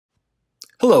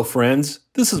Hello, friends.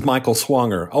 This is Michael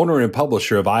Swanger, owner and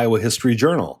publisher of Iowa History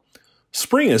Journal.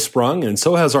 Spring has sprung, and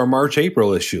so has our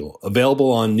March-April issue,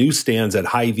 available on newsstands at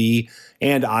Hy-Vee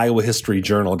and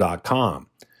iowahistoryjournal.com.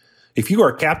 If you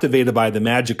are captivated by the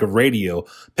magic of radio,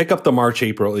 pick up the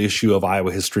March-April issue of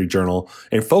Iowa History Journal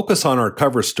and focus on our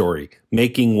cover story,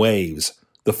 Making Waves,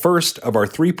 the first of our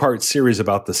three-part series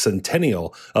about the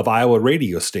centennial of Iowa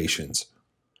radio stations.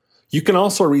 You can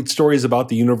also read stories about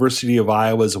the University of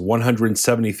Iowa's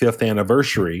 175th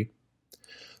anniversary,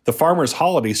 the farmers'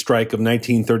 holiday strike of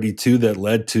 1932 that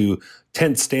led to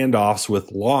tense standoffs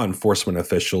with law enforcement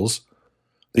officials,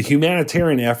 the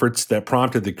humanitarian efforts that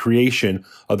prompted the creation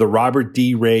of the Robert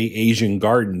D. Ray Asian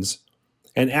Gardens,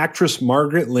 and actress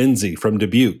Margaret Lindsay from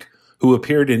Dubuque, who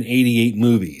appeared in 88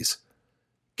 movies.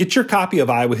 Get your copy of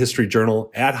Iowa History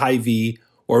Journal at Hy-Vee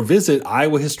or visit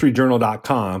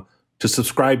iowahistoryjournal.com to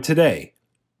subscribe today.